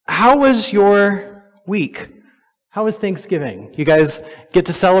how was your week? How was Thanksgiving? You guys get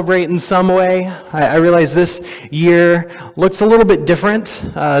to celebrate in some way? I realize this year looks a little bit different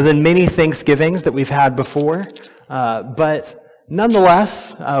than many Thanksgivings that we've had before. But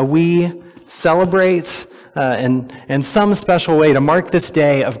nonetheless, we celebrate in some special way to mark this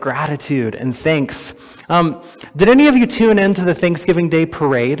day of gratitude and thanks. Did any of you tune into the Thanksgiving Day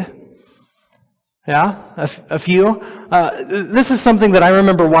parade? Yeah, a few. This is something that I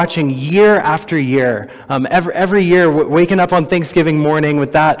remember watching year after year. Every year, waking up on Thanksgiving morning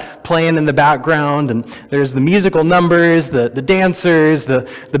with that playing in the background, and there's the musical numbers, the dancers,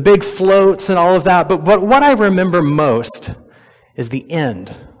 the big floats, and all of that. But what I remember most is the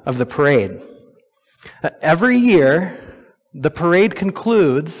end of the parade. Every year, the parade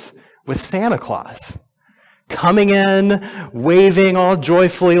concludes with Santa Claus coming in, waving all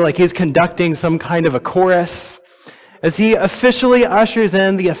joyfully like he's conducting some kind of a chorus, as he officially ushers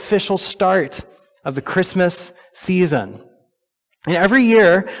in the official start of the Christmas season. And every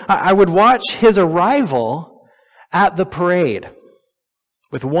year, I would watch his arrival at the parade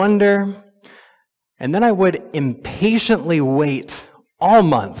with wonder, and then I would impatiently wait all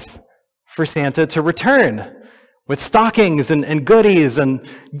month for Santa to return with stockings and goodies and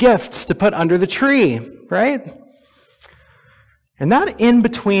gifts to put under the tree, right? And that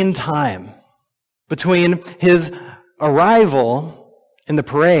in-between time, between his arrival in the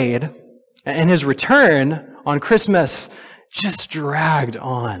parade and his return on Christmas, just dragged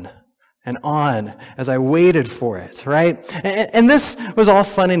on and on as I waited for it, right? And this was all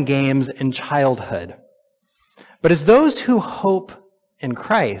fun and games in childhood. But as those who hope in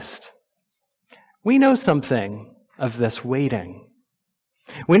Christ, we know something of this waiting.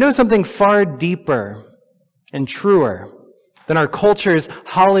 We know something far deeper and truer than our culture's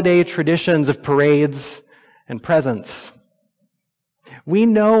holiday traditions of parades and presents. We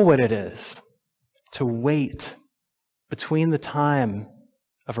know what it is to wait between the time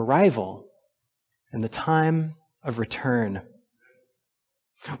of arrival and the time of return.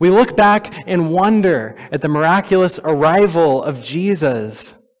 We look back in wonder at the miraculous arrival of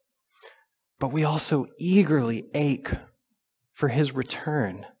Jesus, but we also eagerly ache for his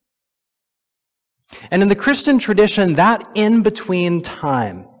return. And in the Christian tradition, that in-between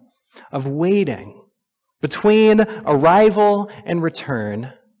time of waiting between arrival and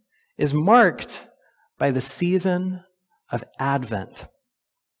return is marked by the season of Advent.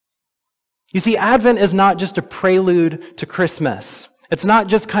 You see, Advent is not just a prelude to Christmas. It's not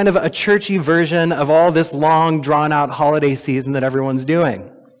just kind of a churchy version of all this long, drawn-out holiday season that everyone's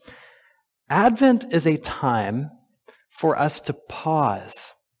doing. Advent is a time for us to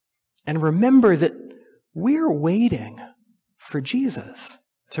pause and remember that we're waiting for Jesus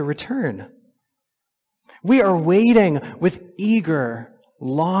to return. We are waiting with eager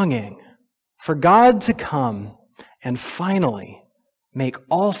longing for God to come and finally make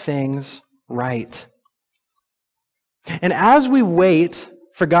all things right. And as we wait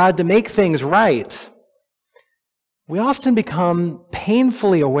for God to make things right, we often become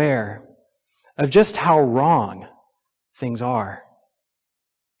painfully aware of just how wrong things are.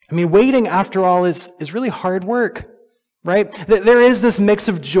 I mean, waiting, after all, is really hard work, right? There is this mix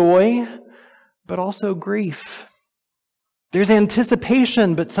of joy, but also grief. There's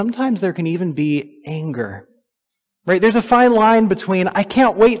anticipation, but sometimes there can even be anger, right? There's a fine line between, I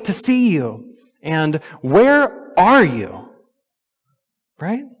can't wait to see you, and where are you,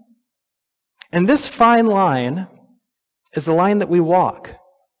 right? And this fine line is the line that we walk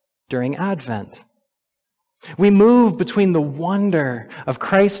during Advent. We move between the wonder of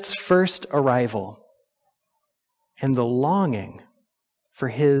Christ's first arrival and the longing for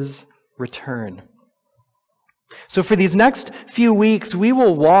his return. So for these next few weeks, we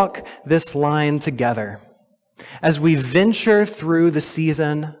will walk this line together as we venture through the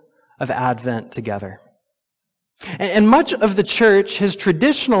season of Advent together. And much of the church has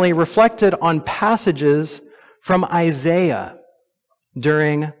traditionally reflected on passages from Isaiah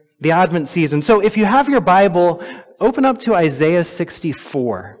during the Advent season. So if you have your Bible, open up to Isaiah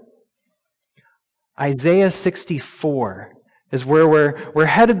 64. Isaiah 64 is where we're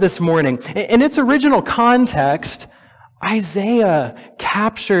headed this morning. In its original context, Isaiah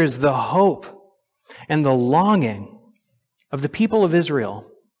captures the hope and the longing of the people of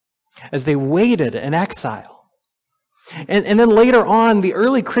Israel as they waited in exile. And then later on, the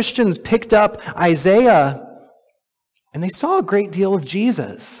early Christians picked up Isaiah and they saw a great deal of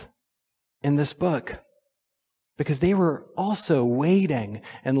Jesus in this book because they were also waiting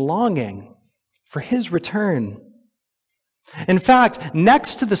and longing for his return. In fact,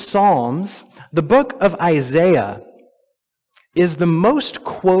 next to the Psalms, the book of Isaiah is the most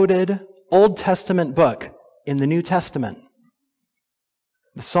quoted Old Testament book in the New Testament.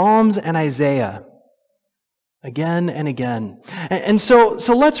 The Psalms and Isaiah, again and again. And so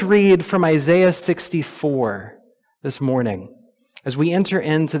let's read from Isaiah 64 this morning as we enter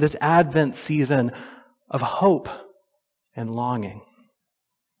into this Advent season of hope and longing.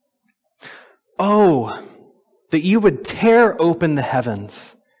 Oh, that you would tear open the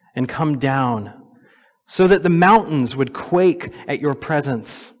heavens and come down, so that the mountains would quake at your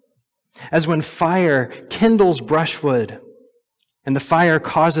presence, as when fire kindles brushwood, and the fire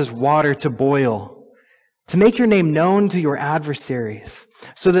causes water to boil, to make your name known to your adversaries,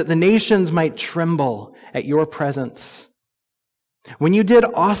 so that the nations might tremble at your presence. When you did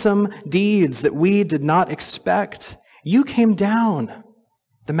awesome deeds that we did not expect, you came down.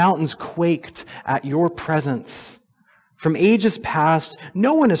 The mountains quaked at your presence. From ages past,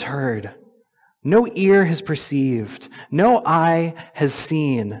 no one has heard, no ear has perceived, no eye has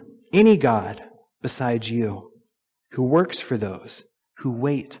seen any God besides you, who works for those who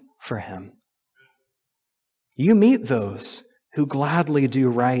wait for him. You meet those who gladly do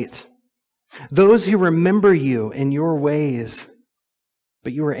right, those who remember you in your ways.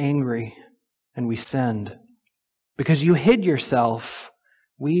 But you were angry, and we sinned. Because you hid yourself,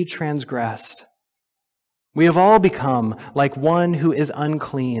 we transgressed. We have all become like one who is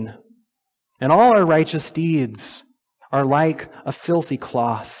unclean, and all our righteous deeds are like a filthy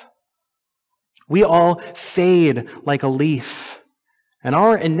cloth. We all fade like a leaf, and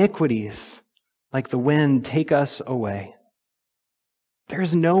our iniquities, like the wind, take us away. There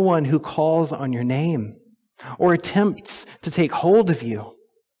is no one who calls on your name or attempts to take hold of you,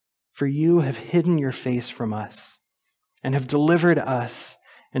 for you have hidden your face from us and have delivered us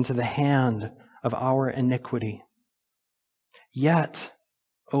into the hand of our iniquity. Yet,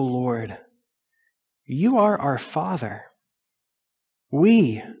 O Lord, you are our Father.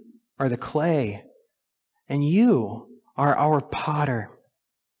 We are the clay, and you are our potter.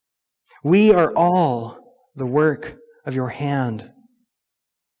 We are all the work of your hand.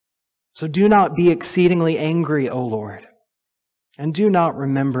 So do not be exceedingly angry, O Lord, and do not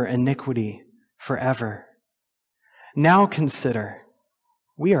remember iniquity forever. Now consider,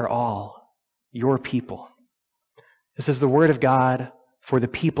 we are all your people. This is the word of God for the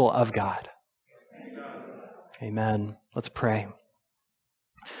people of God. Amen. Let's pray.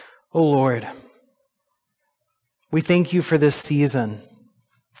 O Lord, we thank you for this season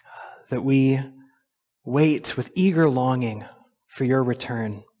that we wait with eager longing for your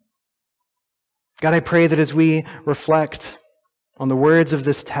return. God, I pray that as we reflect on the words of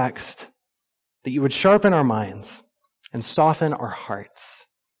this text, that you would sharpen our minds and soften our hearts,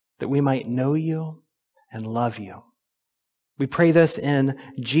 that we might know you and love you. We pray this in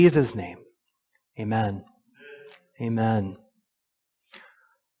Jesus' name. Amen. Amen.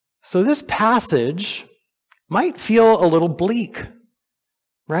 So this passage might feel a little bleak,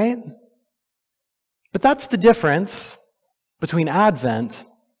 right? But that's the difference between Advent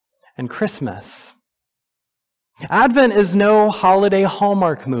and Christmas. Advent is no holiday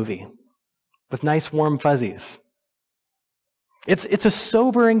Hallmark movie with nice warm fuzzies. It's a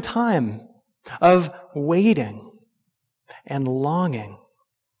sobering time of waiting and longing.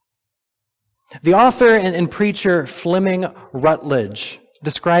 The author and preacher Fleming Rutledge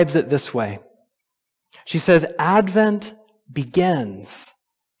describes it this way. She says, Advent begins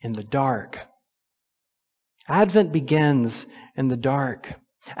in the dark. Advent begins in the dark.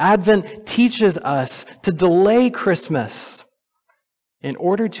 Advent teaches us to delay Christmas in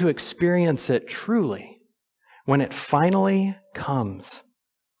order to experience it truly when it finally comes.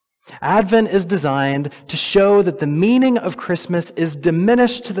 Advent is designed to show that the meaning of Christmas is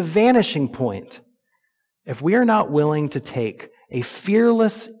diminished to the vanishing point if we are not willing to take a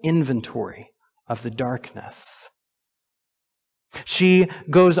fearless inventory of the darkness. She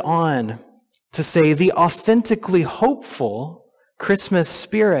goes on to say the authentically hopeful Christmas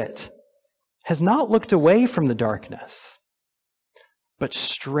spirit has not looked away from the darkness, but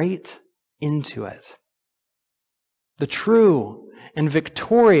straight into it. The true and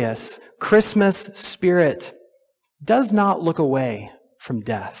victorious Christmas spirit does not look away from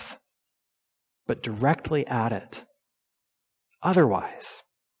death, but directly at it. Otherwise,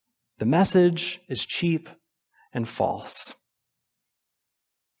 the message is cheap and false.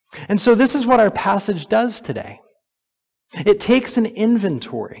 And so this is what our passage does today. It takes an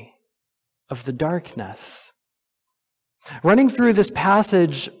inventory of the darkness. Running through this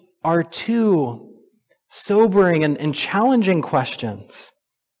passage are two sobering and challenging questions.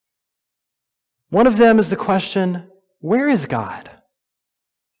 One of them is the question, where is God?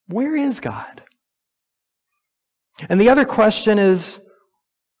 Where is God? And the other question is,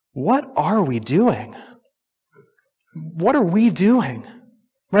 what are we doing? What are we doing?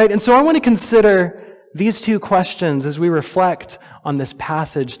 Right? And so I want to consider these two questions as we reflect on this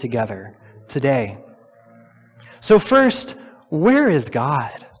passage together today. So first, where is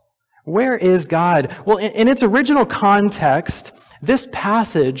God? Where is God? Well, in its original context, this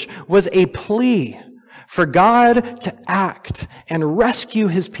passage was a plea for God to act and rescue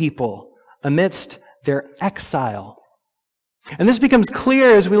his people amidst their exile. And this becomes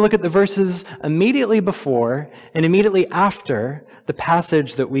clear as we look at the verses immediately before and immediately after the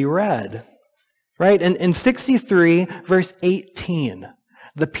passage that we read. Right? And in 63, verse 18,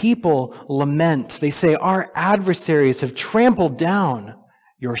 the people lament. They say, our adversaries have trampled down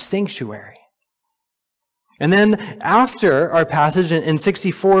your sanctuary. And then after our passage in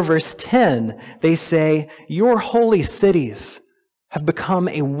 64, verse 10, they say, your holy cities have become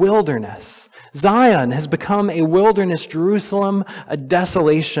a wilderness. Zion has become a wilderness, Jerusalem a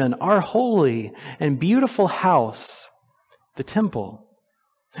desolation. Our holy and beautiful house, the temple,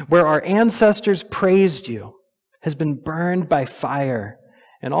 where our ancestors praised you, has been burned by fire,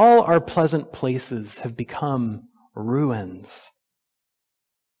 and all our pleasant places have become ruins.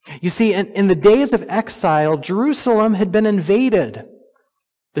 You see, in the days of exile, Jerusalem had been invaded.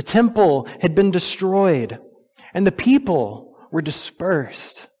 The temple had been destroyed, and the people were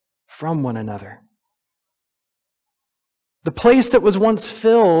dispersed from one another. The place that was once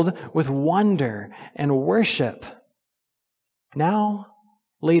filled with wonder and worship now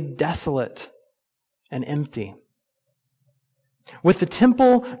lay desolate and empty. With the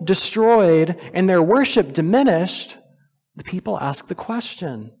temple destroyed and their worship diminished, the people ask the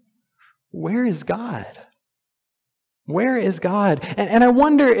question, where is God? Where is God? And I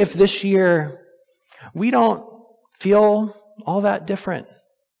wonder if this year we don't feel all that different.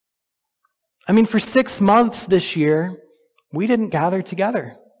 I mean, for 6 months this year, we didn't gather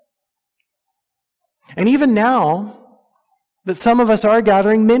together. And even now that some of us are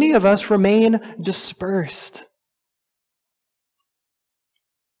gathering, many of us remain dispersed.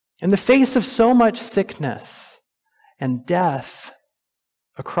 In the face of so much sickness and death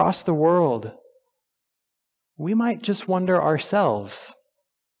across the world, we might just wonder ourselves,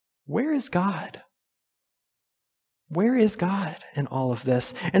 where is God? Where is God in all of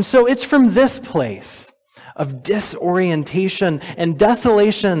this? And so it's from this place of disorientation and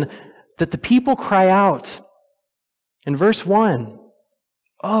desolation that the people cry out in verse 1,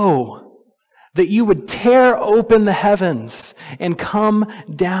 oh, that you would tear open the heavens and come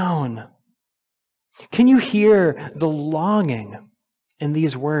down. Can you hear the longing in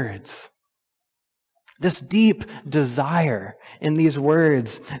these words? This deep desire in these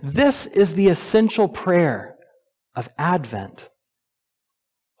words. This is the essential prayer of Advent.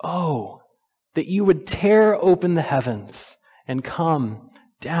 Oh, that you would tear open the heavens and come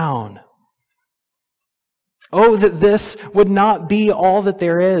down. Oh, that this would not be all that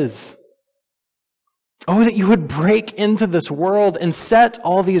there is. Oh, that you would break into this world and set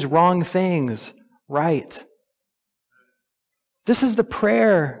all these wrong things right. This is the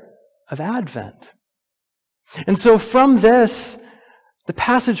prayer of Advent. And so from this, the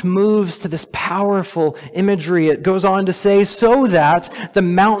passage moves to this powerful imagery. It goes on to say, so that the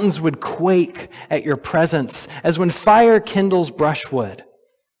mountains would quake at your presence, as when fire kindles brushwood,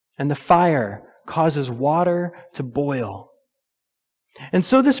 and the fire causes water to boil. And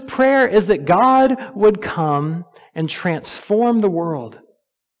so this prayer is that God would come and transform the world,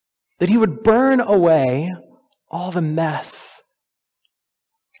 that he would burn away all the mess,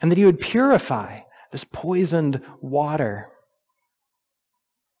 and that he would purify this poisoned water.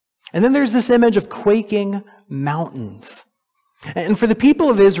 And then there's this image of quaking mountains. And for the people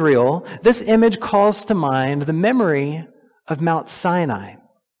of Israel, this image calls to mind the memory of Mount Sinai.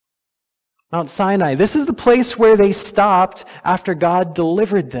 Mount Sinai, this is the place where they stopped after God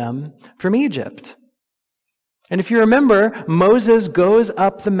delivered them from Egypt. And if you remember, Moses goes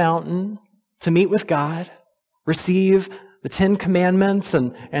up the mountain to meet with God, receive the 10 Commandments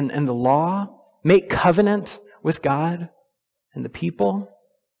and the law, make covenant with God and the people.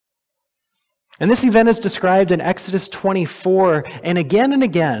 And this event is described in Exodus 24, and again,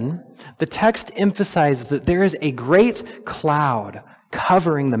 the text emphasizes that there is a great cloud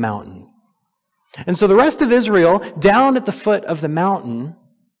covering the mountain. And so the rest of Israel, down at the foot of the mountain,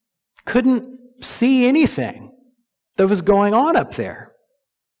 couldn't see anything that was going on up there.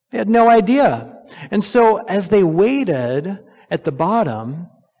 They had no idea. And so as they waited at the bottom,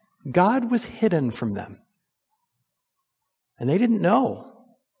 God was hidden from them. And they didn't know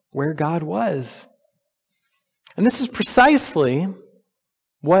where God was. And this is precisely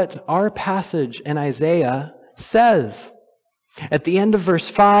what our passage in Isaiah says. At the end of verse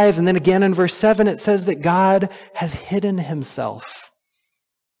 5 and then again in verse 7, it says that God has hidden himself,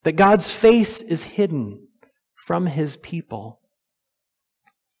 that God's face is hidden from his people.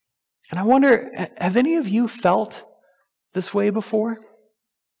 And I wonder, have any of you felt this way before?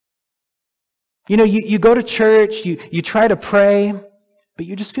 You know, you go to church, you try to pray, but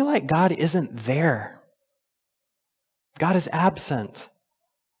you just feel like God isn't there. God is absent.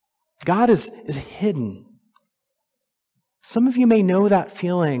 God is hidden. Some of you may know that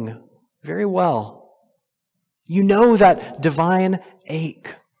feeling very well. You know that divine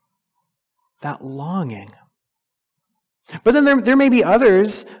ache, that longing. But then there may be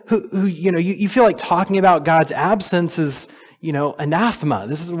others who you feel like talking about God's absence is, anathema.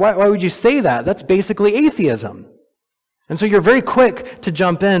 This is why would you say that? That's basically atheism. And so you're very quick to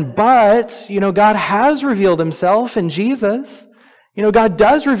jump in, but, God has revealed himself in Jesus. God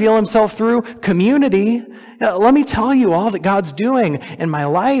does reveal himself through community. Let me tell you all that God's doing in my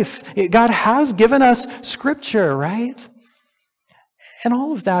life. God has given us Scripture, right? And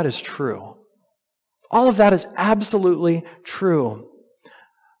all of that is true. All of that is absolutely true.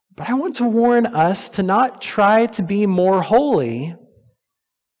 But I want to warn us to not try to be more holy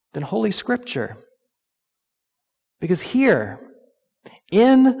than Holy Scripture. Because here,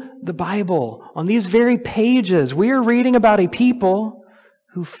 in the Bible, on these very pages, we are reading about a people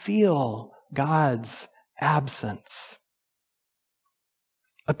who feel God's absence.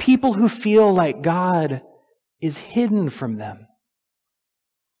 A people who feel like God is hidden from them.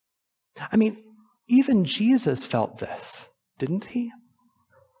 I mean, even Jesus felt this, didn't he?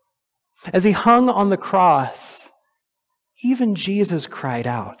 As he hung on the cross, even Jesus cried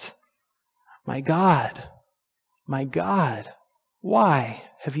out, my God, why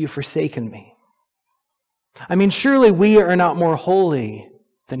have you forsaken me?" I mean, surely we are not more holy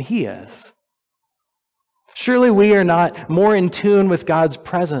than he is. Surely we are not more in tune with God's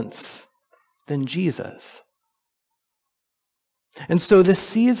presence than Jesus. And so this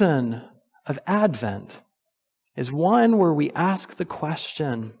season of Advent is one where we ask the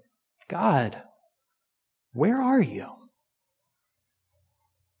question, God, where are you?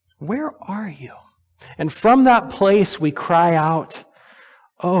 Where are you? And from that place we cry out,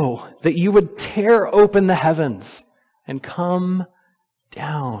 oh, that you would tear open the heavens and come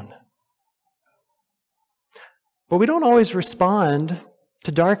down. But we don't always respond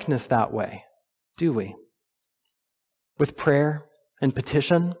to darkness that way, do we? With prayer and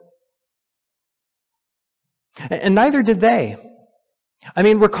petition. And neither did they. I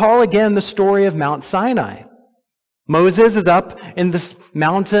mean, recall again the story of Mount Sinai. Moses is up in this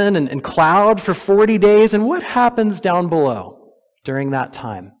mountain and cloud for 40 days, and what happens down below during that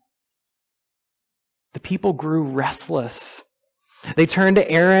time? The people grew restless. They turned to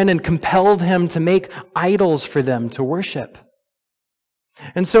Aaron and compelled him to make idols for them to worship.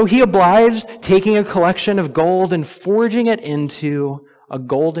 And so he obliged, taking a collection of gold and forging it into a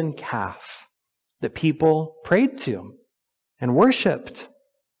golden calf that people prayed to and worshiped.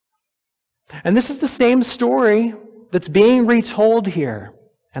 And this is the same story that's being retold here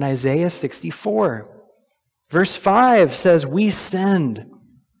in Isaiah 64. Verse 5 says, "We sinned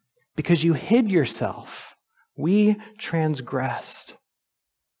because you hid yourself. We transgressed."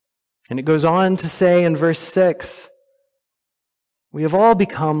 And it goes on to say in verse 6, "We have all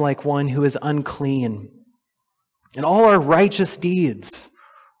become like one who is unclean, and all our righteous deeds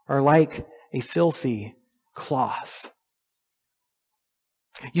are like a filthy cloth."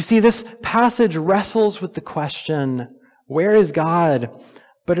 You see, this passage wrestles with the question, where is God?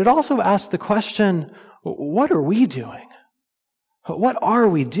 But it also asks the question, what are we doing? What are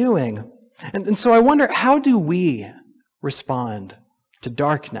we doing? And so I wonder, how do we respond to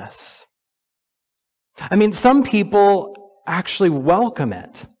darkness? I mean, some people actually welcome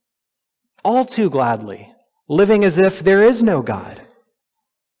it all too gladly, living as if there is no God.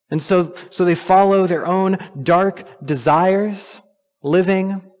 And so they follow their own dark desires,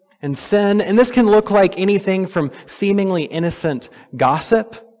 living in sin. And this can look like anything from seemingly innocent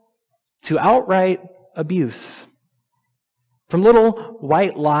gossip to outright abuse. From little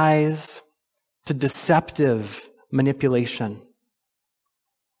white lies to deceptive manipulation.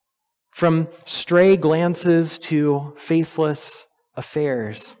 From stray glances to faithless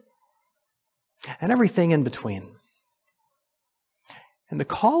affairs. And everything in between. And the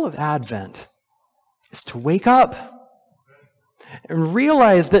call of Advent is to wake up and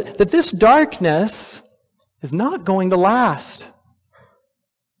realize that this darkness is not going to last.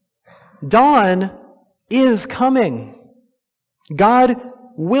 Dawn is coming. God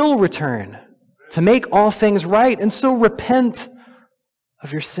will return to make all things right. And so repent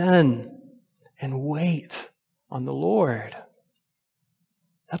of your sin and wait on the Lord.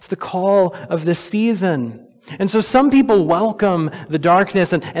 That's the call of this season. And so some people welcome the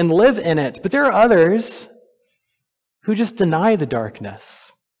darkness and live in it, but there are others who just deny the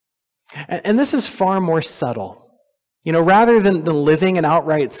darkness. And this is far more subtle. You know, rather than living in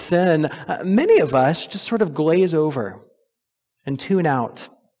outright sin, many of us just sort of glaze over and tune out.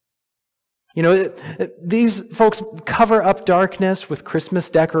 You know, these folks cover up darkness with Christmas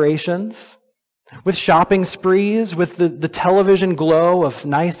decorations, with shopping sprees, with the television glow of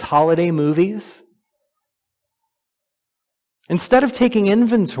nice holiday movies. Instead of taking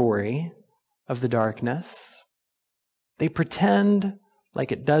inventory of the darkness, they pretend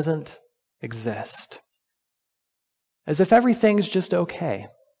like it doesn't exist, as if everything's just okay.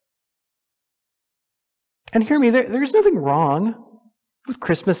 And hear me, there's nothing wrong with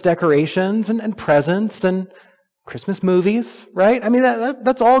Christmas decorations and presents and Christmas movies, right? I mean,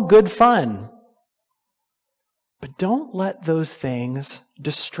 that's all good fun. But don't let those things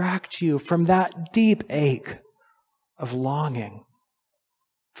distract you from that deep ache of longing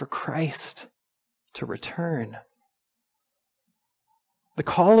for Christ to return. The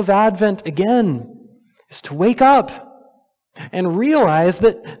call of Advent, again, is to wake up and realize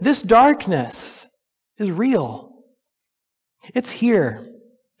that this darkness is real. It's here,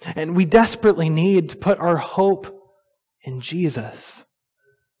 and we desperately need to put our hope in Jesus,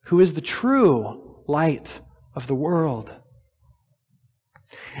 who is the true light of the world.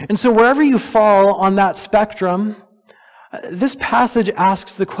 And so wherever you fall on that spectrum, this passage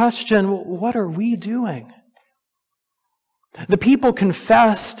asks the question, what are we doing? The people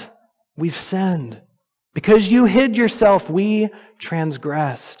confessed, we've sinned. Because you hid yourself, we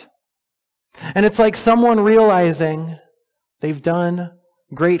transgressed. And it's like someone realizing they've done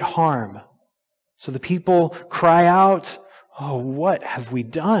great harm. So the people cry out, oh, what have we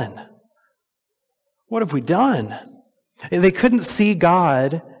done? What have we done? They couldn't see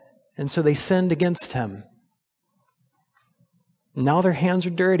God, and so they sinned against him. Now their hands are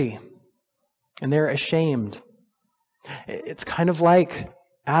dirty, and they're ashamed. It's kind of like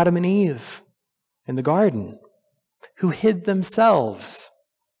Adam and Eve in the garden, who hid themselves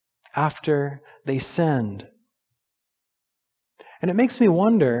after they sinned. And it makes me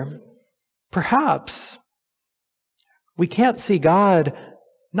wonder, perhaps we can't see God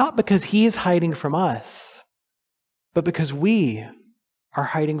not because he's hiding from us, but because we are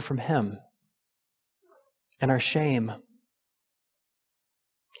hiding from him and our shame.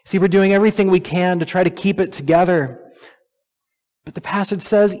 See, we're doing everything we can to try to keep it together. But the passage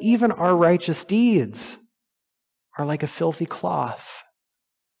says even our righteous deeds are like a filthy cloth.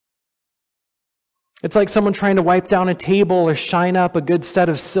 It's like someone trying to wipe down a table or shine up a good set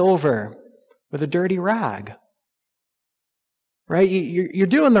of silver with a dirty rag. Right? You're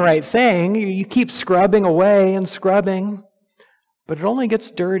doing the right thing. You keep scrubbing away and scrubbing, but it only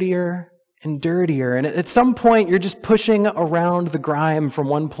gets dirtier and dirtier. And at some point, you're just pushing around the grime from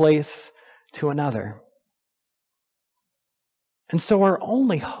one place to another. And so our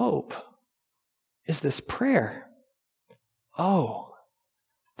only hope is this prayer. Oh,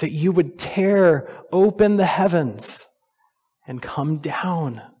 that you would tear open the heavens and come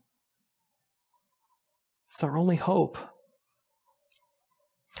down. It's our only hope.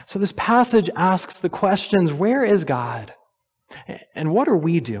 So this passage asks the questions, where is God? And what are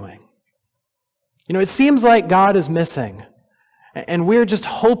we doing? You know, it seems like God is missing, and we're just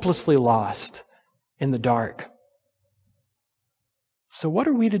hopelessly lost in the dark. So what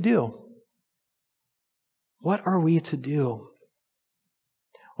are we to do? What are we to do?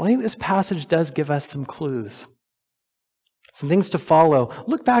 Well, I think this passage does give us some clues, some things to follow.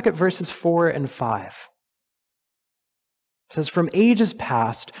 Look back at verses 4 and 5. It says, from ages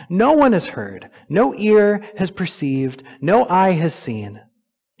past, no one has heard, no ear has perceived, no eye has seen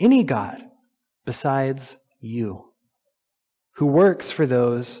any God besides you, who works for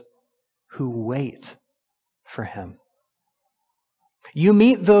those who wait for him. You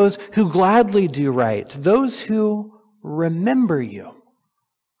meet those who gladly do right, those who remember you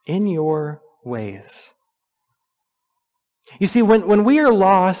in your ways. You see, when we are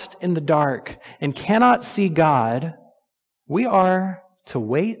lost in the dark and cannot see God, we are to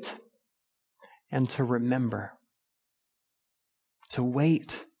wait and to remember. To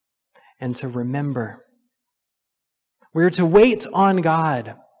wait and to remember. We are to wait on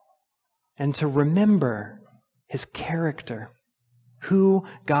God and to remember his character, who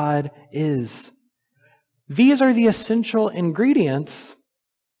God is. These are the essential ingredients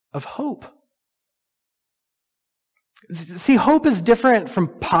of hope. See, hope is different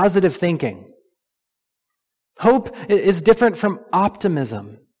from positive thinking. Hope is different from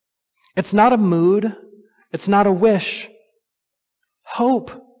optimism. It's not a mood. It's not a wish.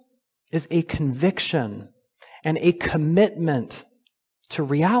 Hope is a conviction and a commitment to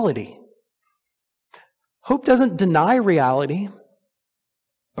reality. Hope doesn't deny reality,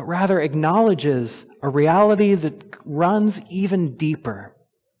 but rather acknowledges a reality that runs even deeper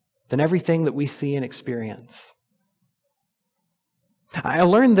than everything that we see and experience. I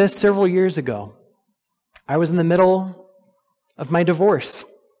learned this several years ago. I was in the middle of my divorce.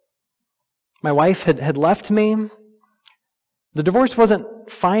 My wife had left me. The divorce wasn't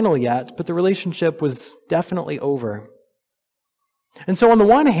final yet, but the relationship was definitely over. And so on the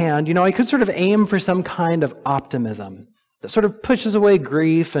one hand, I could sort of aim for some kind of optimism that sort of pushes away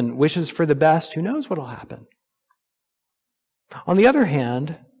grief and wishes for the best. Who knows what'll happen? On the other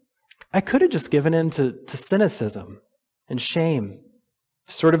hand, I could have just given in to cynicism and shame,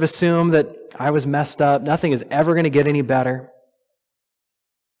 sort of assume that I was messed up, nothing is ever going to get any better.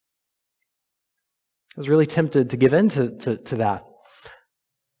 I was really tempted to give in to that.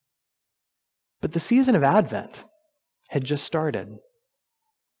 But the season of Advent had just started.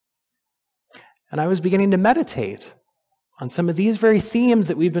 And I was beginning to meditate on some of these very themes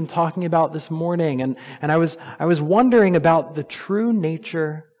that we've been talking about this morning. And I was wondering about the true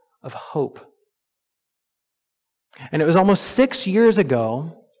nature of hope. And it was almost 6 years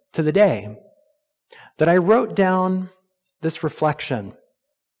ago to the day that I wrote down this reflection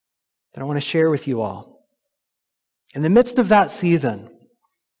that I want to share with you all. In the midst of that season,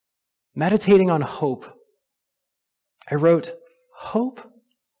 meditating on hope, I wrote, hope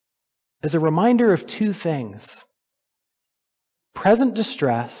is a reminder of two things: present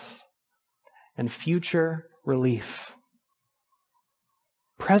distress and future relief.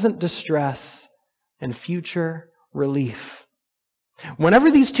 Present distress and future relief. Whenever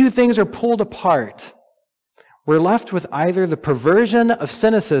these two things are pulled apart, we're left with either the perversion of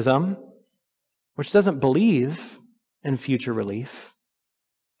cynicism, which doesn't believe in future relief,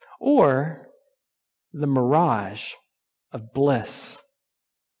 or the mirage of bliss,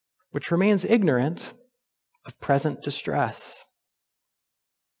 which remains ignorant of present distress.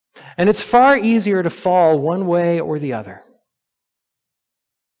 And it's far easier to fall one way or the other.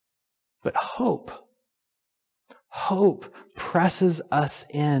 But hope presses us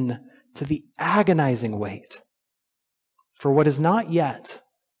in to the agonizing weight for what is not yet,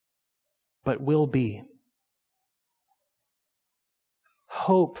 but will be.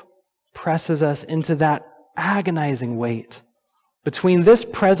 Hope presses us into that agonizing weight between this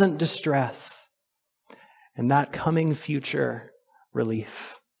present distress and that coming future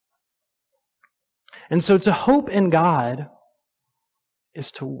relief. And so to hope in God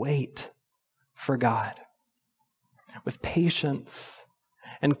is to wait for God with patience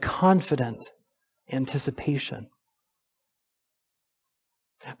and confident anticipation.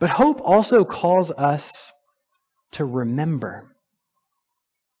 But hope also calls us to remember.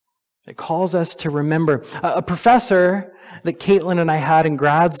 It calls us to remember. A professor that Caitlin and I had in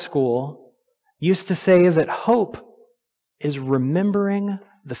grad school used to say that hope is remembering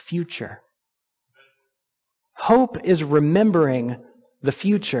the future. Hope is remembering the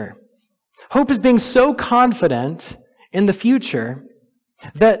future. Hope is being so confident in the future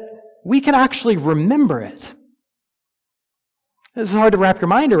that we can actually remember it. This is hard to wrap your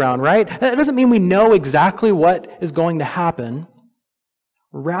mind around, right? That doesn't mean we know exactly what is going to happen.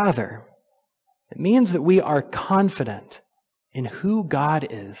 Rather, it means that we are confident in who God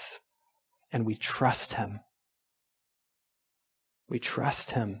is, and we trust Him. We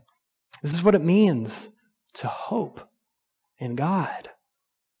trust Him. This is what it means to hope in God.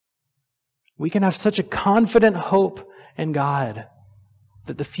 We can have such a confident hope in God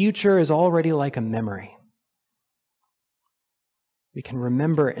that the future is already like a memory. We can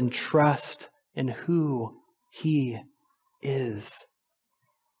remember and trust in who He is.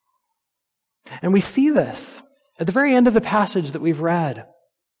 And we see this at the very end of the passage that we've read.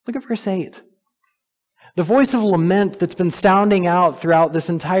 Look at verse 8. The voice of lament that's been sounding out throughout this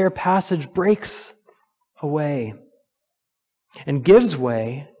entire passage breaks away and gives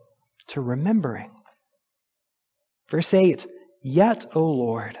way to remembering. Verse 8, yet, O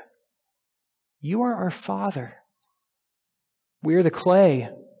Lord, you are our Father. We are the clay,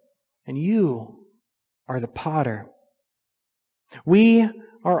 and you are the potter. We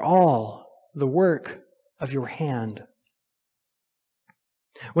are all the work of your hand.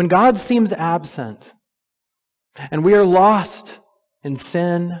 When God seems absent, and we are lost in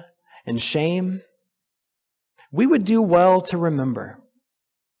sin and shame, we would do well to remember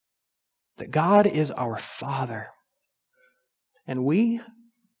that God is our Father, and we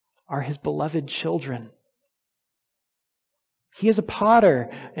are His beloved children. He is a potter,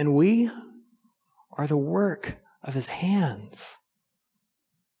 and we are the work of his hands.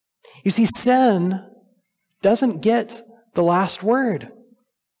 You see, sin doesn't get the last word.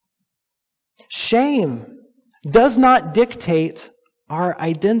 Shame does not dictate our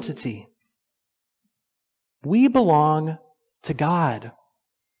identity. We belong to God.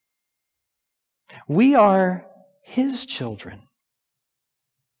 We are his children.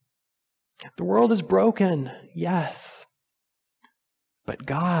 The world is broken, yes, but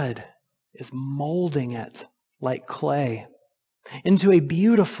God is molding it like clay into a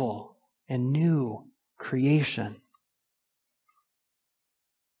beautiful and new creation.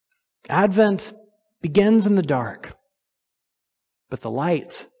 Advent begins in the dark, but the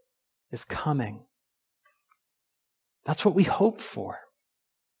light is coming. That's what we hope for.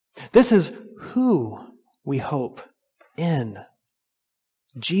 This is who we hope in.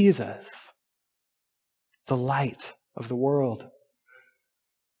 Jesus, the light of the world.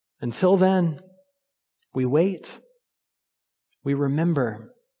 Until then, we wait, we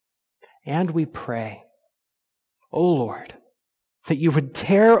remember, and we pray, O Lord, that you would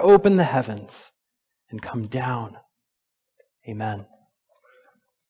tear open the heavens and come down. Amen.